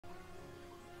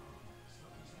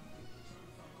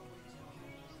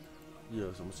Yeah,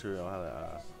 so I'm sure I'll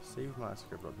have to save my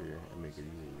script up here and make it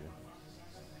easier.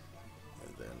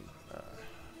 And then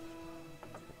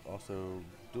also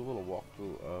do a little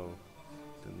walkthrough of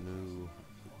the new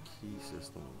key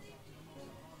system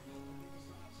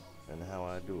and how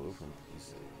I do it from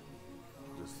PC.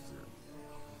 Just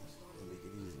to make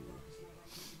it easier.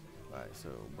 Alright, so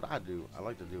what I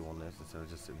like to do on this instead of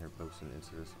just sitting here posting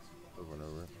into this over and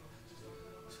over.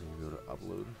 So you go to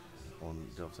upload on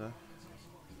Delta.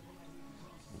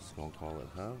 I'm just gonna call it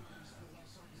hub.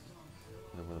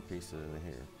 And I'm gonna paste it in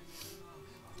here.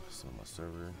 So my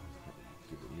server,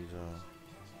 give it new zone.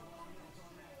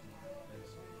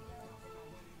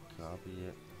 Copy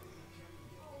it.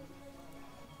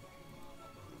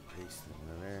 Paste it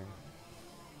in there.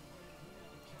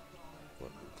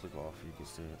 But click off, you can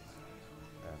see it.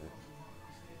 Add it.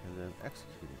 And then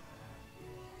execute it.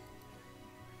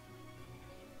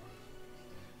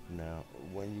 Now,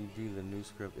 when you do the new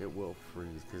script, it will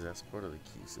freeze because that's part of the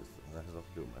key system. That has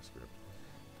nothing to do with my script.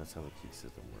 That's how the key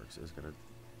system works. It's gotta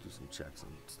do some checks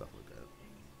and stuff like that.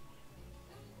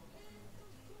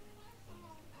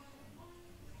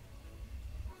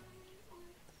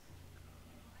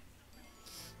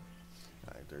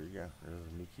 Alright, there you go. There's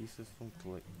a new key system.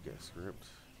 Click get script.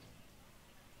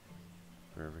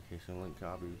 Verification link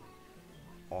copy.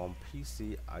 On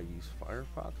PC, I use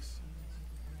Firefox.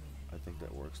 I think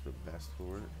that works the best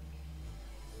for it.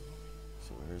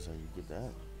 So here's how you get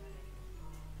that.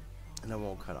 And I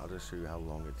won't cut, I'll just show you how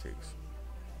long it takes.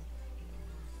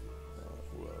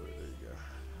 Well, there you go.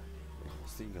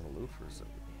 See, you're gonna loop for a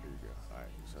second. There you go.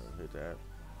 Alright, so hit that.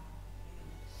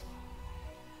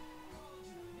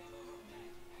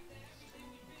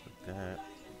 Click that.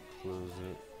 Close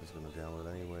it. It's gonna download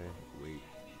anyway. Wait.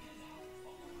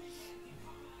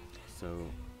 So,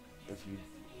 if you,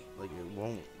 like, it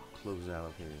won't close out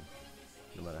of here,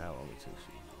 no matter how long it takes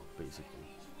you, basically.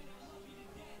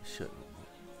 It shouldn't.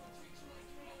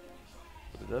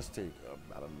 But it does take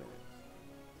about a minute.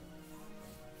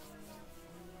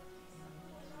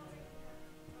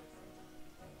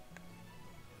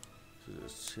 So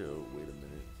just chill, wait a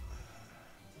minute.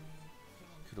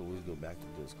 Could always go back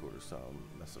to Discord or something,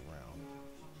 mess around.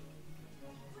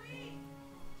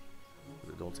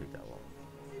 But it don't take that long.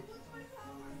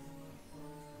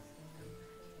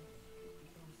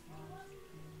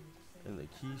 And the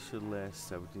key should last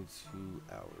 72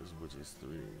 hours, which is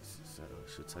 3 days. So it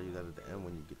should tell you that at the end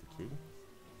when you get the key.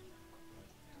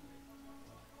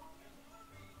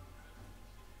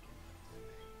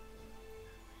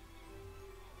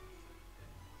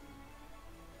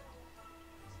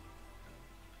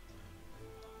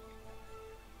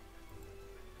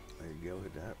 There you go,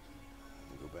 hit that.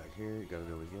 Go back here, you gotta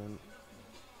do it again.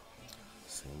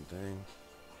 Same thing.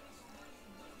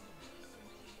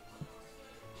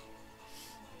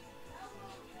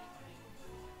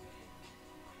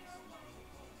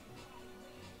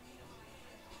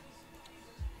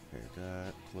 Hit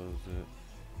that, close it.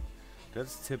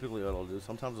 That's typically what I'll do.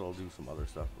 Sometimes I'll do some other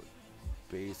stuff, but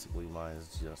basically mine is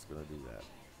just gonna do that.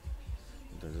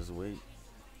 Then just wait.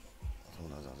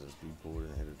 Sometimes I'll just be bored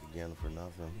and hit it again for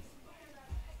nothing.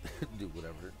 Do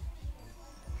whatever.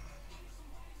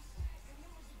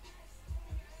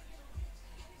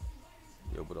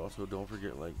 Yo, but also don't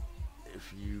forget, like,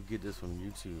 if you get this from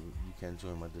YouTube, you can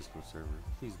join my Discord server.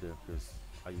 Please do, because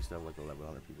I used to have like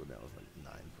 1,100 people, now it's like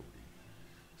 940.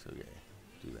 So yeah,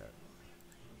 do that.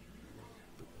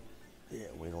 But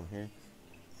yeah, wait on here.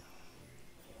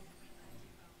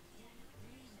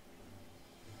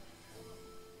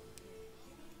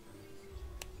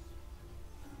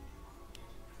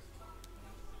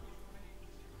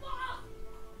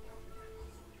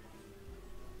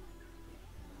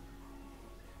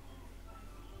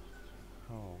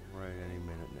 Alright, any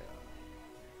minute now.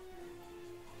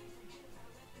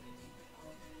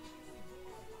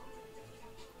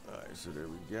 Alright, so there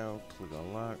we go. Click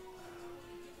on lock.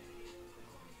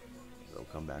 It'll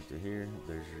come back to here.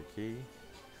 There's your key.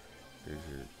 There's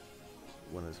your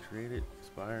when it's created,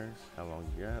 expires, how long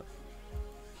you got.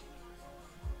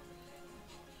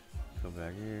 Come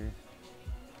back here.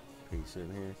 Paste it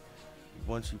in here.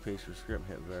 Once you paste your script,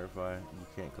 hit verify. You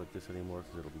can't click this anymore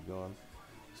because it'll be gone.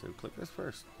 So click this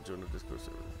first, join the Discord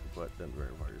server, but then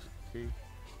verify your key.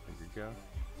 There you go.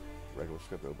 Regular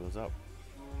script opens up.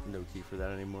 No key for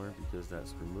that anymore because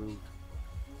that's removed.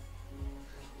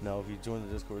 Now if you join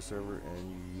the Discord server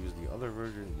and you use the other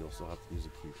version, you'll still have to use a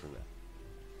key for that.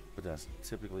 But that's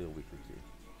typically a weekly key.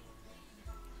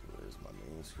 So there's my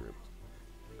main script.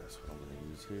 That's what I'm going to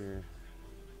use here.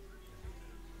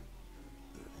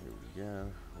 Here we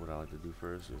go. What I like to do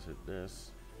first is hit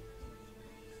this.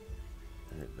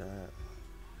 Hit that.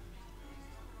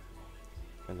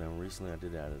 And then recently I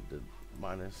did add the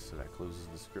minus, so that closes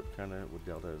the script kind of. With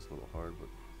delta it's a little hard, but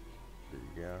there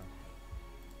you go.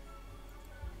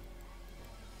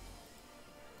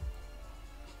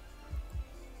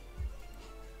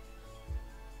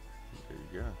 There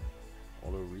you go.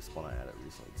 Although respawn I added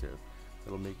recently too.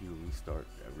 It'll make you restart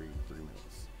every 3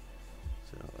 minutes.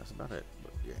 So that's about it.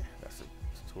 But yeah, that's a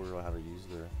tutorial how to use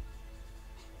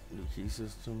the new key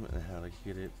system and how to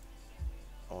get it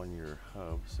on your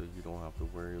hub so you don't have to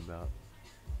worry about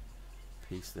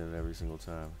pasting it every single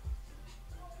time.